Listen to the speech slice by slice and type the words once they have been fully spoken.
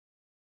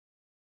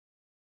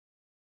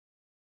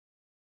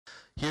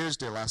Here's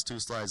the last two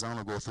slides. I'm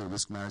going to go through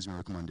risk management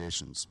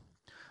recommendations.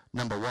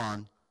 Number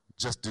one,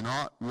 just do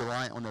not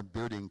rely on the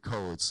building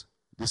codes.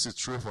 This is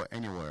true for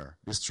anywhere.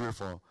 This is true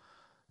for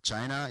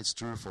China. It's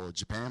true for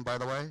Japan, by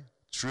the way.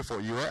 True for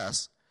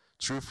US.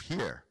 True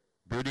here.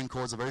 Building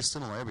codes are very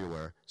similar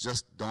everywhere.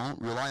 Just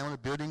don't rely on the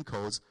building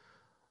codes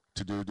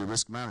to do the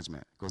risk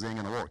management, because it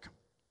ain't going to work.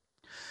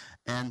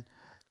 And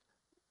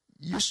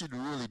you should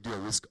really do a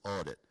risk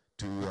audit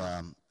to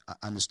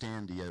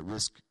understand the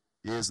risk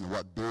is and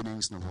what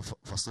buildings and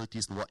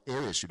facilities and what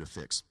areas should you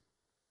fix.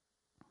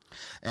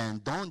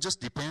 And don't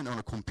just depend on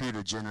a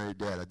computer-generated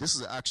data. This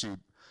is actually,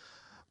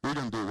 we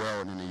don't do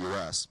well in the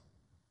US.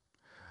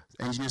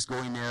 Engineers go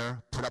in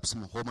there, put up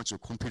some whole bunch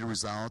of computer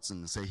results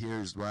and say,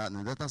 here's what,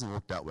 and that doesn't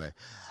work that way.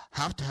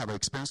 Have to have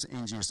experienced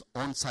engineers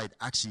on site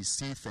actually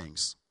see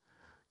things.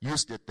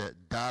 Use the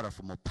data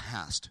from the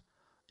past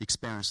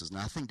experiences. And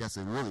I think that's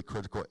a really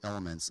critical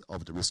element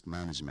of the risk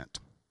management.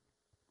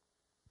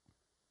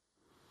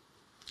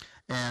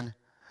 And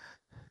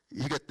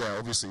you get the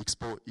obviously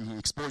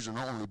exposure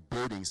not only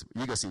buildings,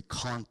 you can see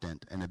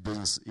content and the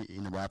business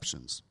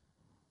interruptions.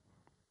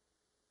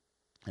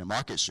 And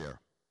market share.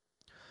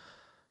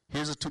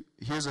 Here's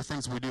the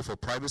things we do for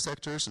private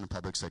sectors and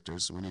public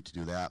sectors. We need to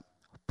do that.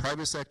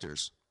 Private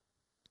sectors,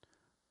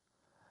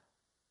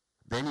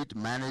 they need to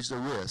manage the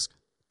risk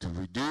to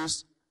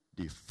reduce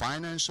the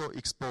financial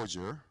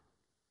exposure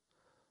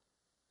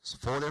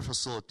for their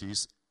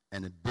facilities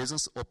and the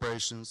business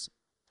operations.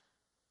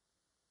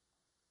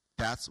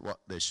 That's what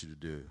they should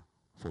do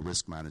for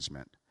risk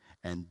management.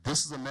 And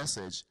this is a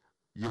message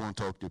you want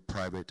to talk to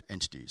private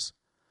entities.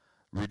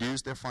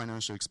 Reduce their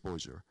financial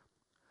exposure.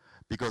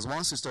 Because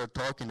once you start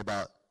talking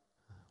about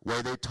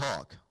where they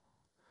talk,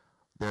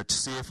 their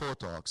CFO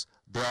talks,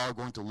 they are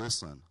going to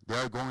listen. They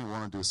are going to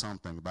want to do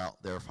something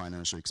about their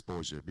financial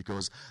exposure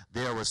because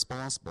they are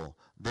responsible.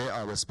 They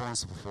are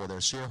responsible for their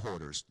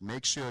shareholders.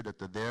 Make sure that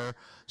their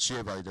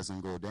share value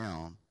doesn't go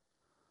down.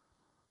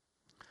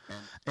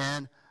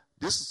 And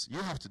this, you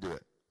have to do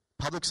it.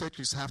 Public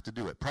sectors have to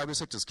do it. Private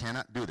sectors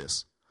cannot do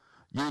this.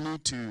 You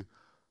need to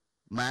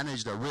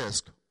manage the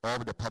risk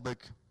of the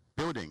public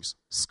buildings,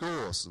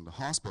 schools, and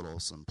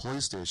hospitals, and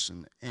police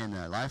stations, and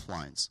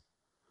lifelines.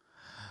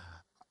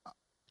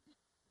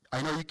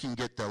 I know you can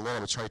get a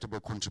lot of charitable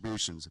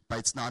contributions, but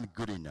it's not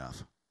good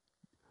enough.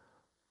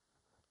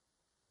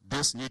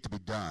 This needs to be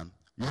done.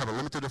 You have a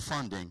limited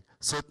funding.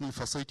 Certain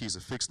facilities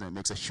are fixed, and it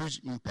makes a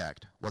huge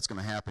impact what's going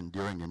to happen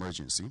during the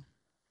emergency.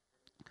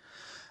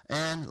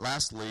 And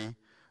lastly,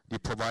 they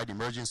provide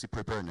emergency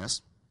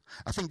preparedness.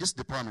 I think this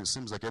department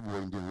seems like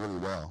everyone doing really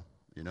well,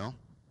 you know.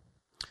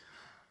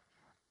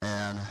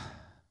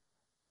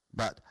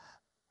 But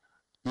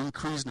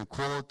increasing the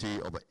quality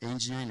of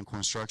engineering and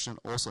construction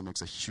also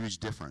makes a huge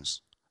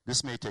difference.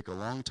 This may take a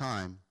long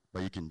time,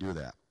 but you can do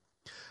that.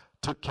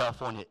 Took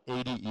California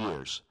 80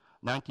 years.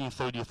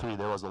 1933,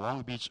 there was a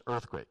Long Beach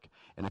earthquake,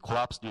 and it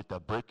collapsed at the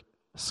brick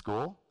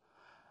school.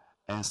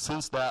 And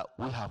since that,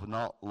 we have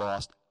not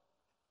lost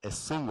a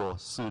single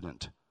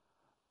student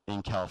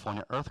in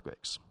California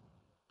earthquakes.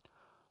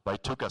 But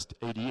it took us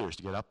 80 years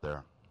to get up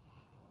there.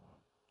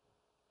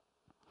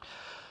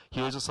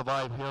 Here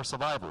are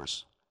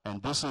survivors.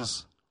 And this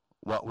is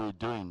what we're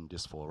doing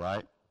this for,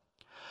 right?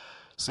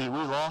 See, we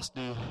lost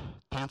the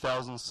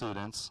 10,000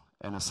 students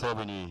and the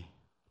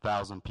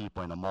 70,000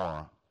 people and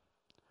more.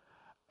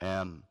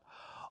 And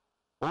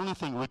only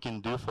thing we can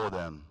do for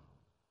them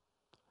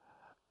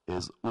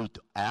is we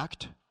to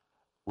act,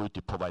 we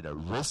to provide a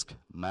risk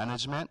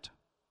management,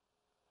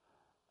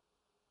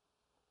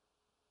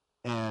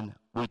 and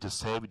we to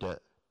save the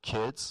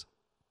kids,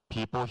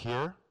 people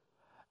here,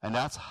 and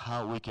that's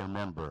how we can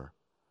remember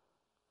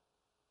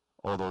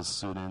all those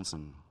students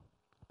and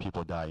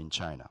people die in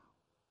China.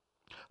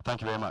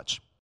 Thank you very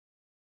much.